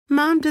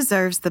Mom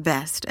deserves the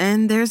best,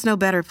 and there's no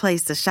better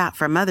place to shop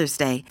for Mother's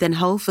Day than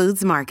Whole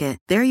Foods Market.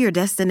 They're your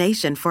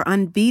destination for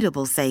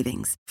unbeatable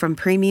savings, from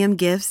premium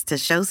gifts to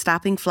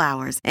show-stopping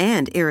flowers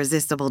and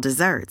irresistible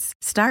desserts.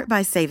 Start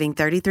by saving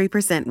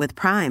 33% with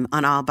Prime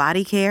on all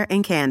body care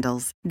and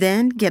candles.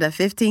 Then get a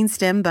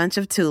 15-stem bunch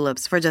of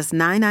tulips for just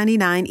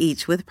 $9.99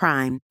 each with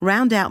Prime.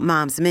 Round out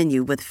Mom's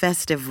menu with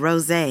festive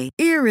rosé,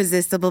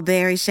 irresistible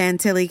berry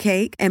chantilly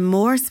cake, and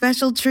more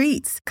special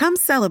treats. Come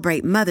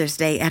celebrate Mother's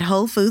Day at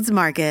Whole Foods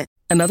Market.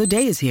 Another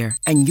day is here,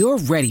 and you're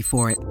ready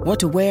for it. What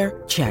to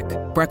wear? Check.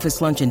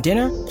 Breakfast, lunch, and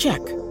dinner? Check.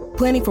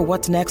 Planning for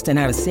what's next and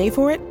how to save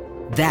for it?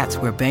 That's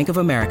where Bank of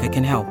America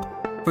can help.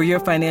 For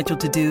your financial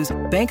to-dos,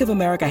 Bank of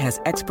America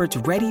has experts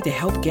ready to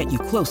help get you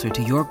closer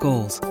to your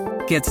goals.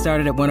 Get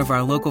started at one of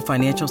our local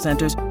financial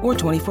centers or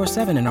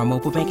 24/7 in our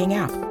mobile banking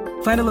app.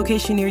 Find a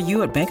location near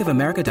you at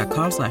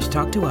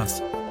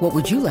bankofamerica.com/talktous. What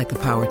would you like the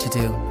power to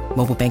do?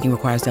 Mobile banking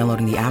requires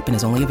downloading the app and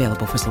is only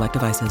available for select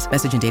devices.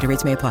 Message and data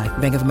rates may apply.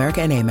 Bank of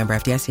America N.A., member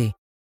FDIC.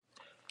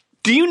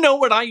 Do you know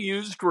what I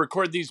use to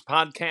record these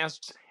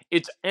podcasts?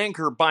 It's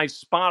Anchor by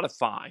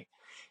Spotify.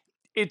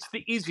 It's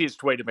the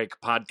easiest way to make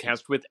a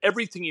podcast with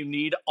everything you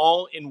need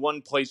all in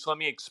one place. Let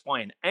me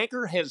explain.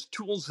 Anchor has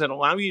tools that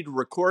allow you to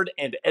record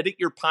and edit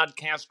your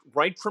podcast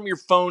right from your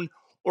phone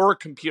or a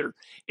computer.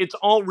 It's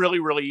all really,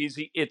 really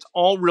easy. It's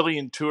all really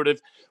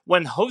intuitive.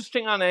 When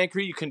hosting on Anchor,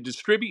 you can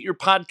distribute your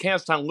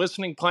podcast on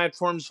listening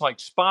platforms like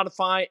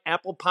Spotify,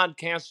 Apple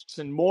Podcasts,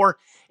 and more.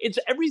 It's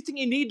everything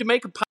you need to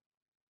make a podcast.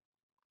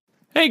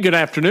 Hey, good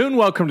afternoon.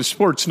 Welcome to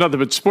Sports Nothing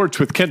But Sports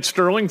with Kent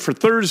Sterling for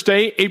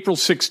Thursday, April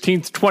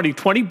 16th,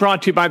 2020,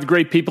 brought to you by the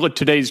great people at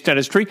Today's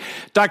Dentistry.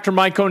 Dr.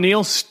 Mike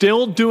O'Neill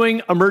still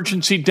doing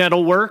emergency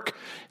dental work.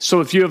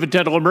 So if you have a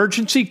dental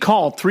emergency,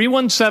 call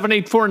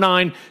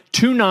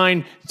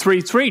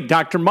 317-849-2933.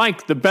 Dr.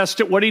 Mike, the best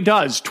at what he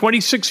does.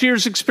 26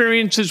 years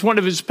experience as one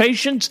of his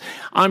patients.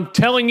 I'm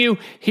telling you,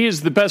 he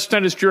is the best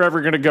dentist you're ever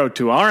going to go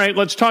to. All right,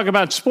 let's talk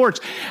about sports.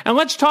 And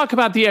let's talk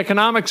about the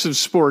economics of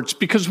sports,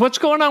 because what's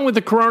going on with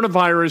the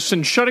coronavirus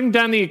and shutting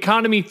down the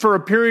economy for a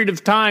period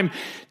of time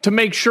to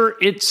make sure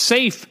it's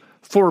safe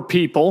for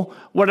people,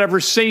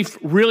 whatever safe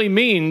really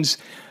means.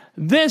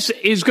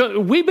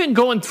 We've been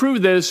going through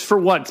this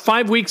for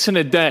 5 weeks and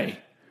a day,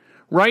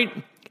 right?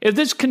 If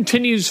this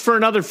continues for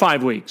another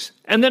 5 weeks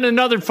and then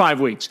another 5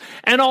 weeks,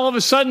 and all of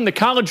a sudden the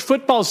college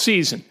football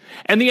season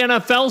and the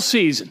NFL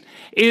season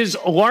is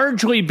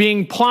largely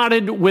being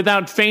plotted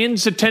without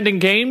fans attending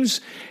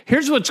games,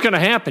 here's what's going to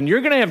happen.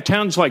 You're going to have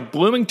towns like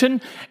Bloomington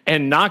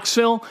and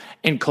Knoxville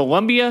and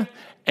Columbia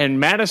and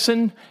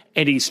Madison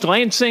and East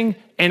Lansing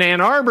and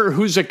Ann Arbor,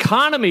 whose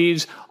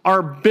economies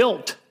are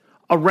built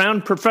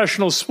around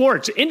professional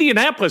sports.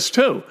 Indianapolis,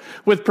 too,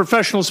 with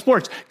professional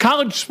sports.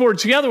 College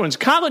sports, the other ones.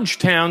 College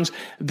towns,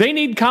 they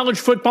need college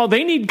football.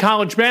 They need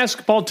college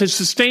basketball to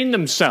sustain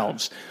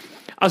themselves.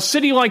 A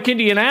city like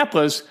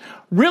Indianapolis,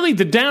 really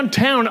the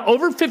downtown,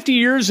 over 50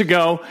 years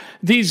ago,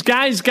 these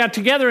guys got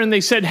together and they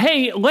said,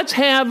 hey, let's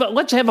have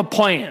a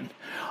plan.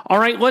 All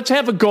right, let's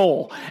have a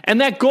goal.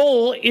 And that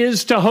goal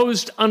is to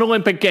host an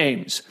Olympic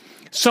Games.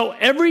 So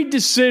every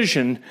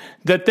decision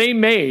that they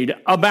made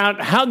about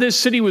how this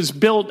city was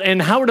built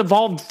and how it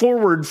evolved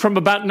forward from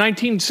about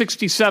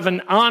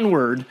 1967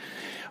 onward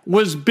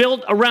was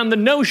built around the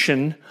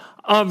notion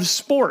of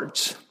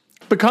sports.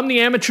 Become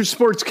the amateur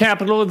sports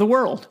capital of the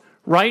world,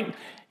 right?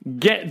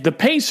 Get the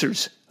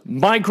Pacers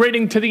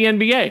migrating to the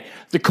NBA,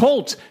 the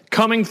Colts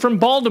coming from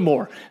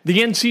Baltimore, the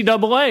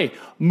NCAA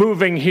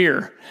moving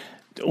here,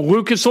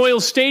 Lucas Oil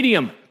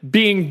Stadium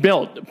being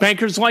built,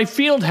 Bankers Life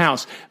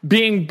Fieldhouse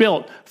being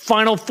built,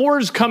 Final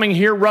Fours coming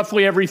here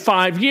roughly every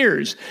 5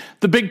 years,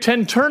 the Big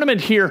Ten tournament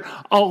here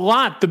a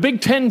lot, the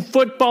Big Ten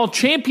football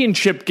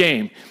championship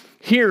game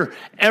here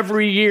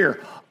every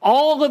year.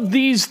 All of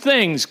these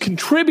things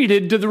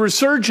contributed to the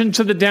resurgence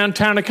of the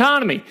downtown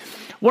economy.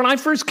 When I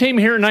first came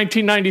here in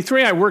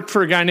 1993, I worked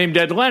for a guy named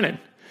Ed Lennon.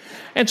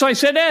 And so I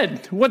said,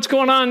 Ed, what's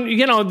going on,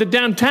 the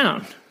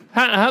downtown?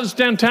 How's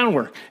downtown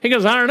work? He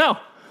goes, I don't know.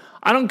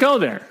 I don't go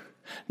there.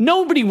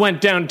 Nobody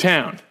went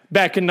downtown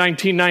back in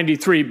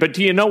 1993, but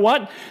do you know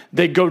what?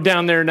 They go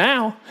down there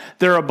now.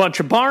 There are a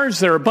bunch of bars.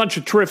 There are a bunch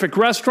of terrific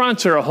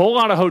restaurants. There are a whole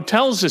lot of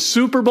hotels. The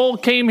Super Bowl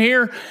came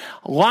here.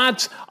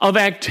 Lots of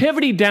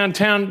activity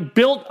downtown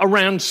built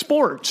around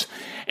sports.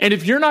 And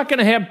if you're not going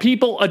to have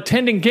people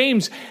attending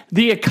games,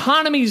 the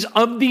economies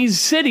of these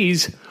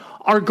cities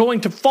are going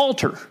to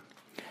falter.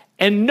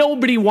 And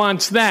nobody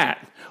wants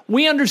that.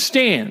 We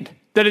understand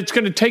that it's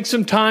going to take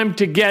some time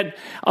to get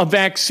a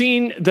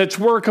vaccine that's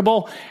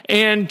workable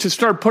and to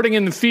start putting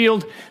in the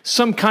field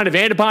some kind of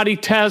antibody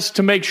test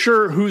to make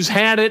sure who's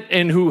had it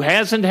and who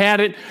hasn't had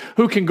it,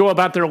 who can go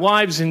about their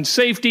lives in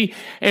safety,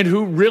 and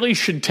who really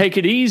should take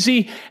it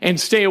easy and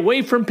stay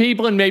away from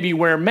people and maybe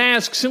wear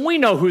masks. And we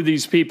know who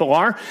these people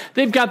are.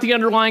 They've got the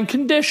underlying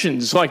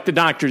conditions, like the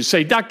doctors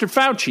say. Dr.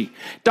 Fauci,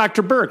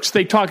 Dr. Birx,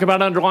 they talk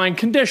about underlying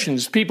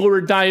conditions. People who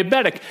are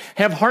diabetic,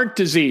 have heart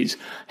disease,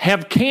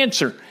 have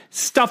cancer,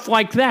 stuff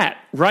like that,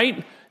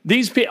 right?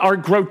 These people are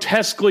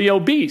grotesquely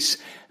obese.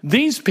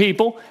 These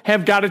people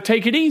have got to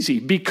take it easy,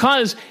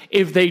 because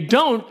if they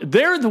don't,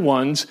 they're the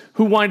ones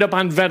who wind up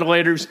on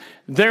ventilators.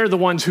 They're the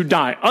ones who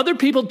die. Other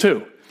people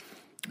too.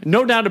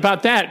 No doubt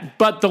about that.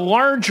 But the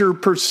larger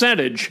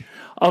percentage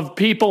of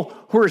people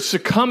who are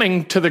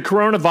succumbing to the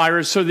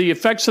coronavirus or the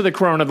effects of the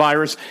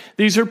coronavirus,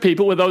 these are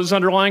people with those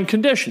underlying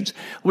conditions.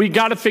 We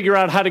got to figure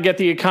out how to get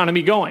the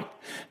economy going,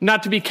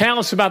 not to be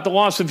callous about the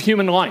loss of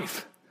human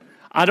life.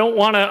 I don't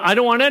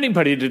want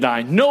anybody to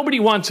die. Nobody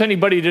wants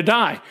anybody to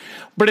die.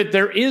 But if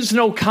there is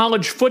no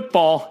college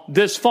football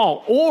this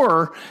fall,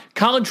 or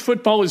college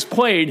football is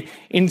played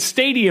in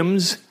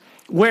stadiums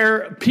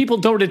where people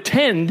don't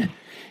attend,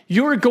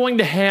 you're going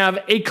to have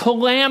a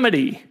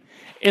calamity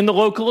in the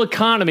local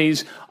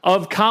economies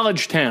of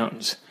college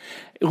towns.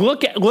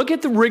 Look at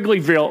the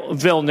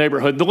Wrigleyville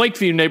neighborhood, the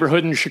Lakeview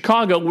neighborhood in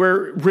Chicago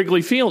where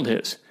Wrigley Field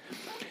is.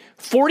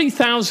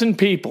 40,000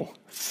 people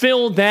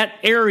fill that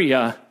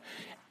area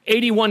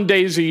 81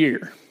 days a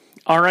year.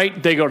 All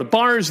right, they go to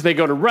bars, they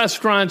go to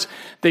restaurants,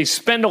 they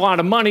spend a lot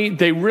of money,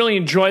 they really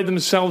enjoy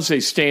themselves, they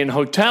stay in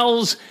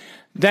hotels.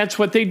 That's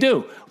what they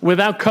do.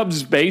 Without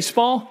Cubs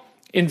baseball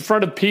in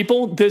front of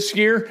people this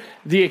year,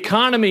 the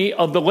economy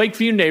of the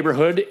Lakeview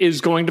neighborhood is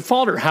going to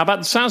falter. How about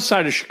the south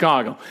side of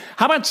Chicago?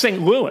 How about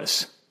St.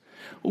 Louis?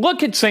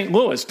 Look at St.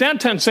 Louis,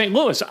 downtown St.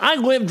 Louis. I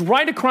lived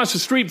right across the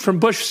street from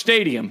Busch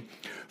Stadium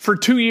for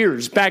 2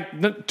 years, back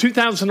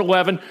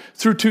 2011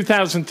 through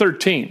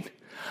 2013.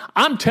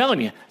 I'm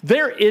telling you,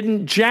 there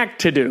isn't jack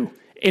to do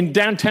in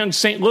downtown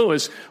St.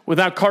 Louis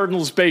without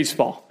Cardinals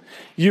baseball.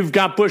 You've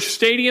got Busch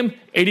Stadium,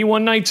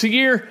 81 nights a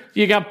year,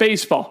 you got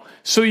baseball.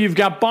 So you've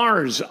got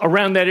bars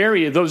around that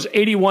area, those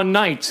 81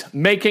 nights,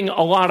 making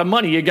a lot of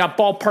money. You got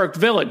Ballpark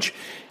Village.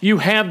 You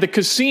have the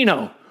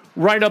casino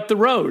right up the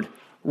road,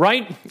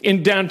 right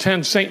in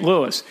downtown St.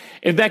 Louis.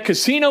 If that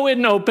casino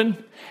isn't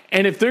open,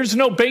 and if there's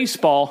no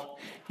baseball,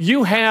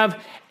 you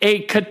have a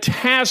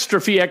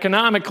catastrophe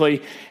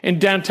economically in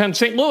downtown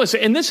St. Louis.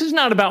 And this is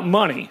not about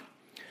money,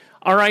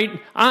 all right?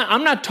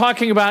 I'm not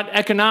talking about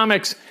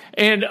economics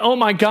and, oh,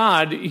 my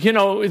God, you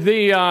know,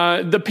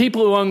 the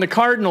people who own the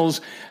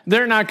Cardinals,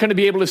 they're not going to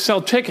be able to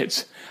sell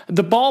tickets.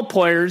 The ball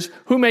players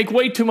who make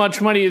way too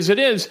much money as it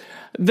is,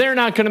 they're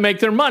not going to make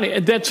their money.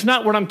 That's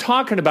not what I'm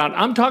talking about.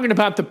 I'm talking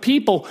about the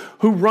people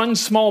who run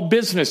small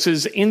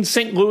businesses in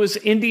St. Louis,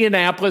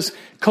 Indianapolis,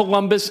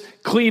 Columbus,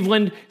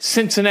 Cleveland,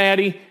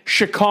 Cincinnati,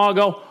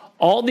 Chicago,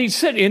 all these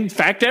cities. In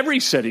fact,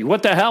 every city.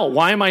 What the hell?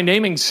 Why am I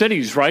naming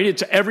cities, right?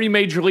 It's every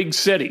major league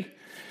city.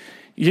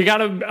 You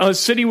got a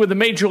city with a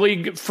major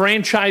league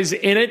franchise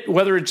in it,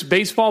 whether it's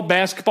baseball,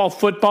 basketball,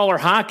 football, or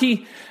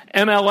hockey,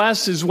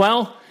 MLS as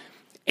well.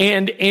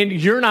 And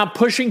you're not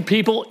pushing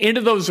people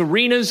into those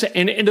arenas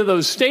and into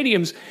those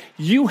stadiums.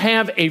 You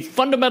have a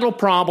fundamental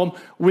problem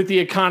with the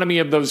economy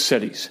of those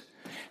cities.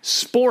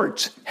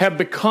 Sports have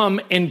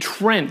become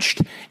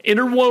entrenched,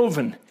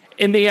 interwoven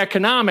in the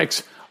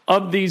economics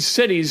of these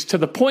cities to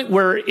the point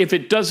where if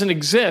it doesn't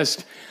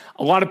exist,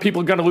 a lot of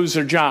people are going to lose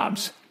their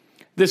jobs.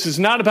 This is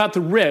not about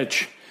the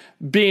rich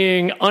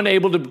being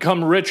unable to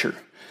become richer.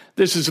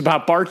 This is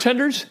about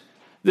bartenders.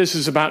 This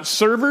is about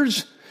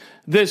servers.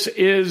 This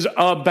is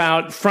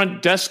about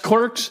front desk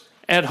clerks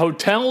at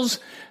hotels.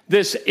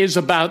 This is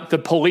about the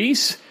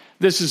police.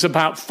 This is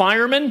about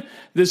firemen.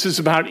 This is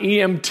about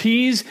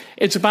EMTs.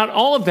 It's about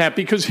all of that,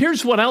 because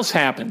here's what else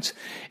happens.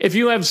 If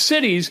you have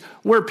cities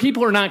where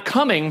people are not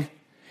coming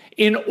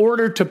in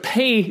order to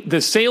pay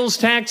the sales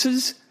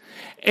taxes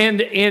and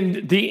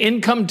the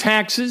income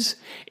taxes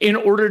in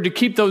order to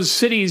keep those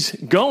cities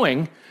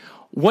going,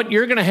 what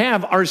you're going to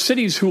have are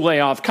cities who lay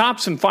off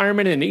cops and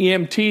firemen and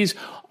EMTs,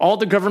 all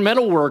the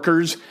governmental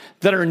workers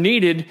that are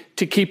needed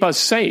to keep us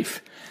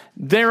safe.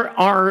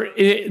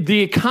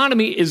 The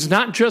economy is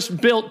not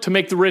just built to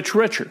make the rich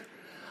richer.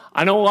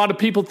 I know a lot of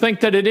people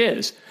think that it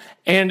is,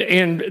 and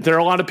there are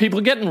a lot of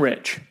people getting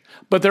rich,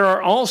 but there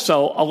are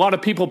also a lot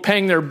of people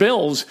paying their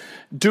bills,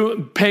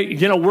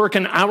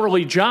 working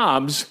hourly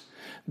jobs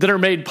that are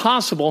made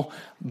possible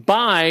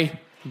by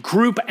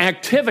group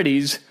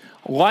activities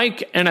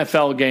like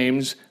NFL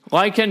games,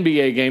 like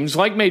NBA games,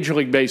 like Major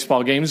League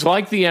Baseball games,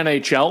 like the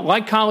NHL,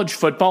 like college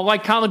football,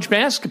 like college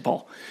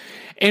basketball.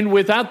 And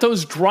without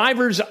those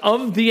drivers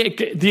of the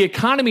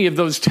economy of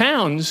those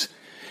towns,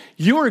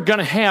 you are going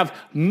to have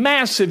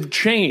massive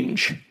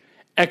change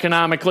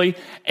economically,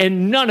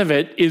 and none of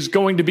it is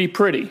going to be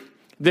pretty.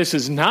 This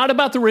is not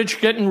about the rich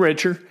getting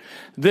richer.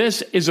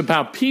 This is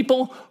about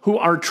people who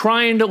are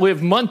trying to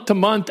live month to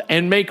month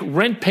and make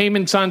rent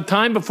payments on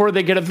time before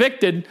they get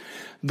evicted.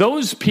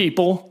 Those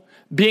people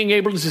being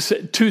able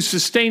to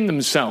sustain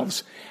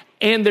themselves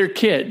and their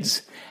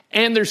kids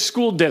and their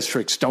school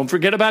districts. Don't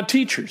forget about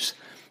teachers.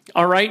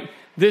 All right?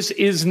 This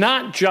is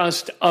not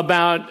just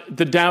about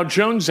the Dow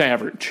Jones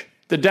average,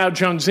 the Dow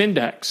Jones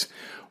index.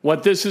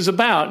 What this is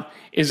about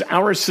is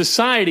our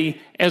society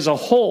as a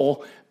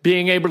whole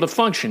being able to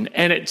function.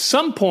 And at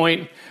some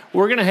point,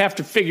 we're going to have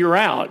to figure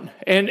out,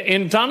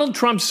 and Donald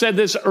Trump said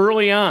this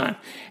early on,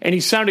 and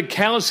he sounded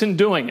callous in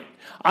doing it.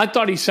 I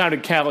thought he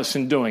sounded callous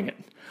in doing it.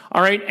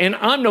 All right, and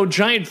I'm no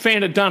giant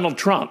fan of Donald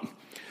Trump.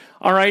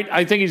 All right,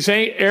 I think he's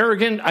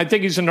arrogant. I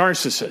think he's a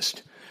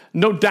narcissist.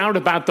 No doubt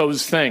about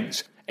those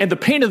things. And the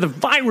pain of the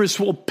virus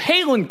will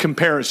pale in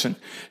comparison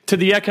to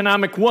the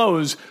economic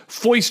woes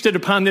foisted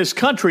upon this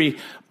country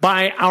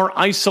by our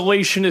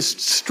isolationist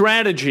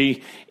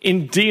strategy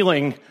in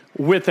dealing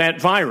with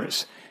that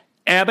virus.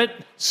 Abbott,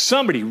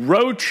 somebody,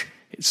 Roach,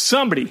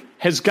 somebody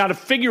has got to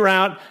figure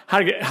out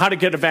how to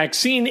get a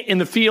vaccine in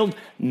the field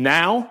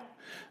now.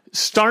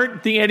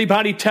 Start the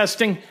antibody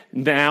testing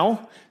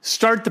now.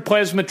 Start the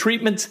plasma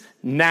treatments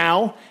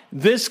now.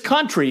 This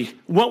country,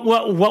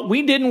 what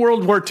we did in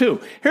World War II.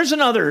 Here's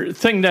another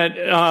thing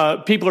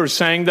that people are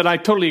saying that I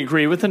totally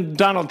agree with, and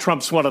Donald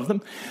Trump's one of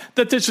them,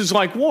 that this is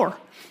like war.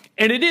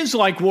 And it is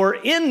like war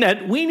in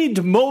that we need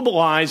to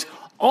mobilize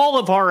all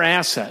of our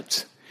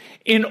assets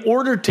in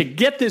order to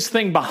get this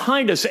thing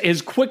behind us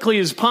as quickly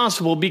as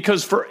possible,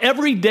 because for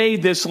every day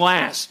this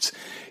lasts,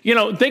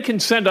 they can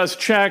send us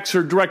checks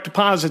or direct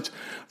deposits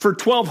for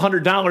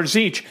 $1,200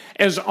 each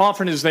as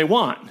often as they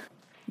want.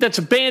 That's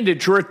a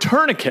bandage or a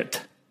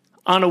tourniquet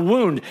on a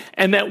wound,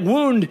 and that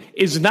wound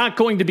is not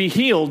going to be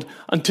healed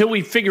until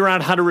we figure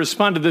out how to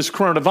respond to this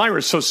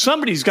coronavirus. So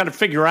somebody's got to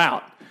figure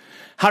out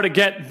how to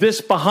get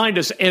this behind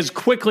us as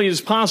quickly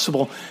as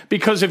possible,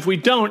 because if we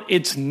don't,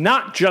 it's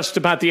not just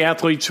about the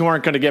athletes who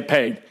aren't going to get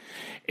paid.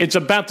 It's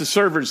about the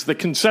servers, the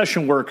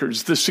concession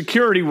workers, the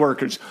security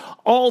workers,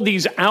 all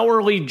these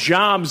hourly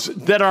jobs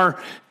that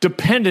are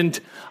dependent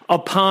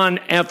upon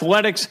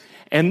athletics.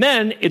 And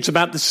then it's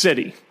about the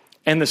city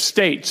and the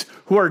states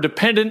who are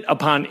dependent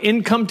upon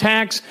income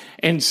tax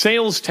and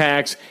sales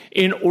tax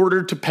in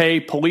order to pay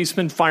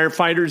policemen,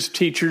 firefighters,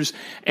 teachers,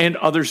 and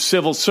other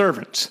civil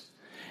servants.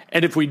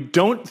 And if we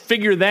don't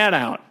figure that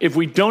out, if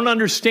we don't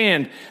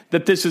understand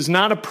that this is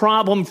not a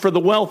problem for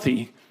the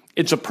wealthy,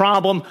 it's a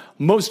problem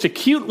most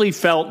acutely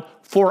felt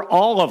for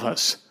all of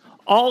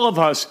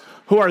us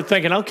who are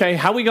thinking, okay,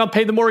 how are we going to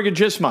pay the mortgage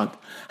this month?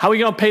 How are we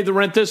going to pay the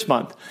rent this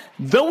month?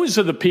 Those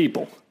are the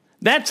people.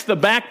 That's the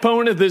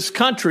backbone of this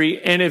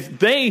country. And if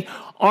they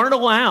aren't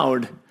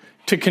allowed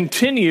to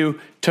continue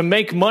to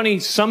make money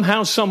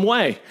somehow, some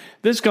way,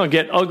 this is going to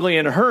get ugly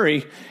in a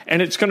hurry,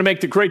 and it's going to make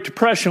the Great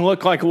Depression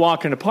look like a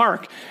walk in the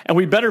park. And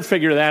we better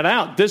figure that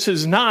out. This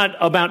is not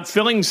about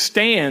filling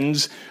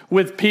stands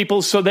with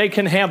people so they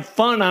can have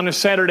fun on a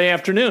Saturday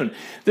afternoon.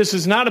 This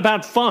is not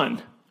about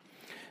fun.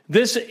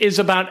 This is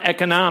about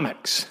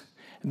economics.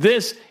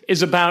 This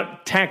is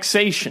about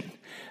taxation.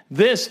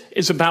 This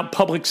is about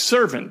public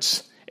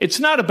servants. It's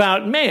not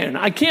about, man,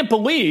 I can't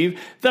believe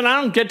that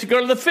I don't get to go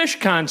to the Fish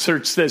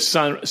concerts this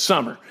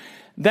summer.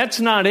 That's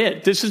not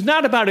it. This is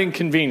not about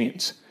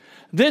inconvenience.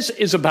 This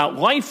is about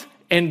life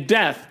and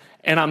death,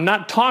 and I'm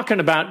not talking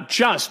about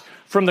just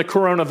from the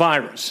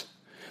coronavirus.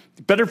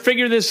 You better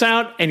figure this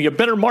out, and you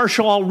better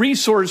marshal all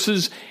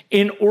resources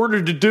in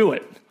order to do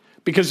it.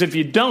 Because if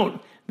you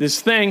don't,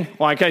 this thing,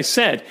 like I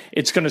said,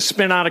 it's going to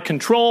spin out of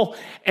control,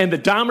 and the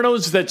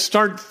dominoes that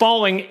start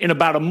falling in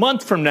about a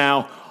month from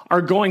now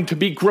are going to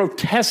be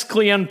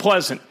grotesquely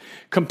unpleasant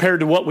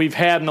compared to what we've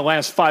had in the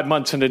last 5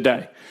 months and a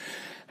day.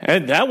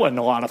 And that wasn't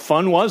a lot of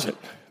fun, was it?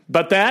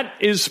 But that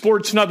is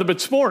sports, nothing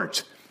but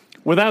sports.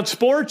 Without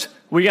sports,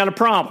 we got a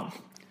problem.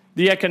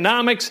 The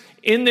economics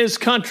in this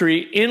country,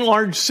 in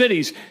large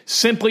cities,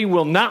 simply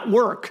will not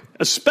work,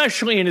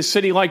 especially in a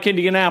city like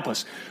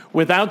Indianapolis,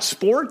 without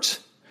sports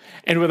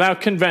and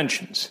without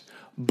conventions.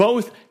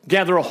 Both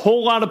gather a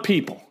whole lot of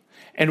people.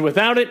 And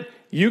without it,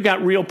 you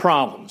got real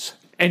problems.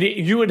 And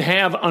you would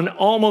have an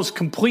almost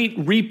complete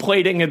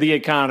replating of the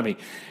economy.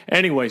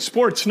 Anyway,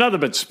 sports, nothing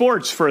but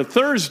sports for a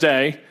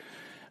Thursday.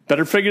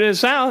 Better figure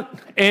this out,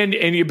 and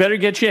you better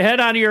get your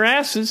head out of your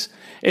asses.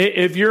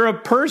 If you're a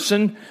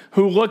person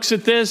who looks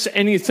at this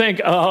and you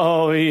think,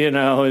 oh,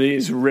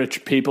 these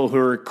rich people who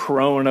are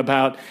crowing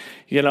about,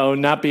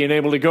 not being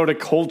able to go to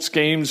Colts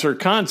games or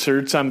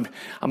concerts, I'm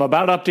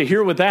about up to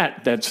here with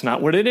that. That's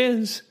not what it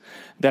is.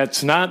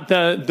 That's not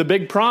the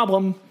big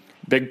problem.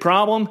 Big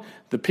problem,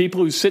 the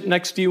people who sit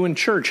next to you in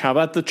church. How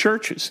about the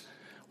churches?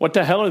 What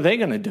the hell are they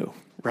going to do,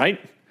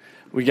 right?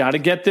 We got to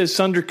get this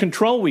under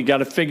control. We got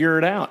to figure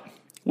it out.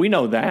 We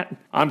know that.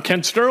 I'm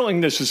Ken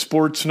Sterling. This is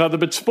Sports, Nothing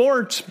But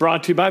Sports,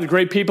 brought to you by the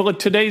great people at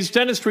Today's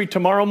Dentistry.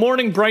 Tomorrow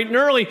morning, bright and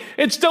early,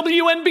 it's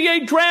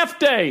WNBA Draft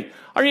Day.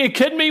 Are you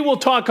kidding me? We'll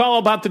talk all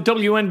about the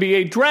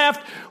WNBA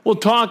Draft. We'll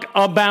talk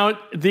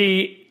about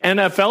the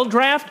NFL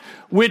Draft,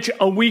 which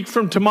a week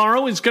from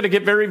tomorrow is going to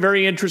get very,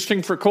 very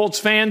interesting for Colts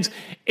fans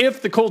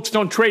if the Colts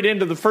don't trade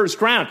into the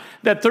first round.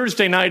 That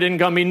Thursday night isn't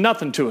going to mean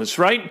nothing to us,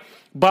 right?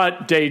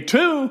 But day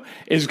 2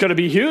 is going to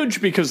be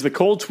huge because the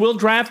Colts will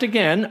draft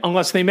again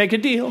unless they make a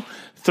deal.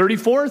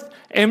 34th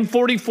and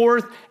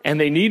 44th, and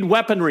they need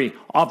weaponry,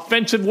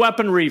 offensive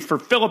weaponry for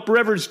Phillip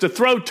Rivers to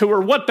throw to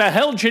her. What the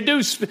hell did you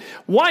do?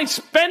 Why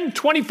spend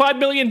 $25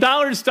 million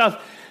to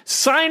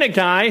sign a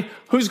guy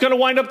who's going to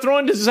wind up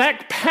throwing to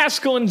Zach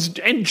Pascal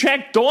and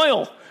Jack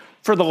Doyle,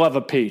 for the love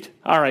of Pete?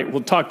 All right,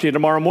 we'll talk to you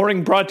tomorrow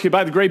morning, brought to you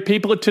by the great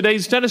people at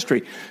Today's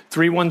Dentistry.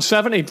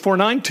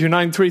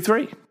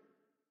 317-849-2933.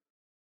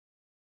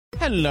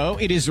 Hello,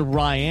 it is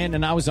Ryan,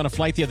 and I was on a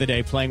flight the other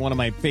day playing one of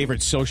my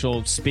favorite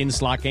social spin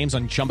slot games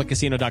on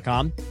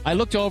ChumbaCasino.com. I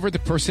looked over at the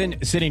person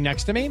sitting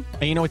next to me,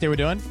 and you know what they were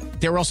doing?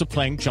 They were also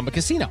playing Chumba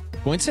Casino.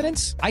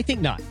 Coincidence? I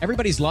think not.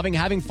 Everybody's loving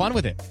having fun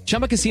with it.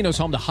 Chumba Casino is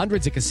home to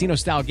hundreds of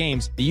casino-style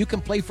games that you can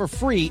play for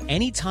free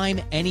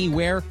anytime,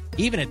 anywhere,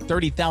 even at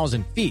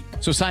 30,000 feet.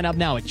 So sign up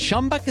now at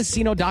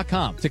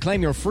ChumbaCasino.com to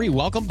claim your free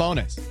welcome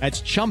bonus.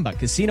 That's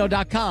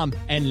ChumbaCasino.com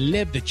and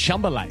live the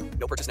Chumba life.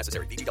 No purchase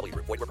necessary. VGW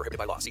Group. Void where prohibited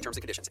by law. See terms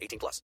and conditions.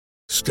 18+.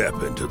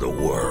 Step into the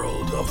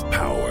world of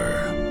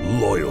power,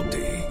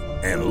 loyalty,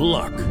 and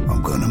luck.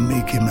 I'm gonna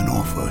make him an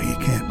offer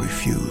he can't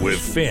refuse. With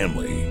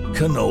family,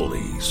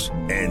 cannolis,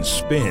 and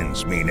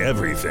spins mean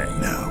everything.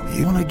 Now,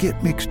 you wanna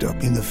get mixed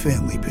up in the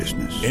family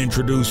business.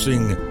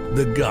 Introducing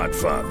The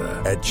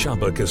Godfather at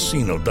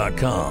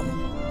ChumbaCasino.com.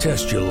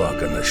 Test your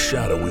luck in the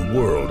shadowy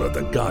world of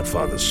The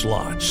Godfather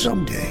slot.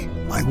 Someday,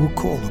 I will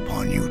call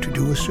upon you to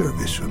do a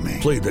service for me.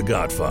 Play The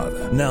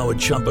Godfather now at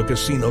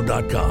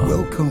ChumbaCasino.com.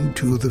 Welcome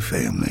to the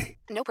family.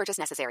 No purchase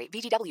necessary.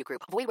 VGW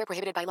Group. Void where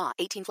prohibited by law.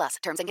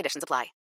 18+. Terms and conditions apply.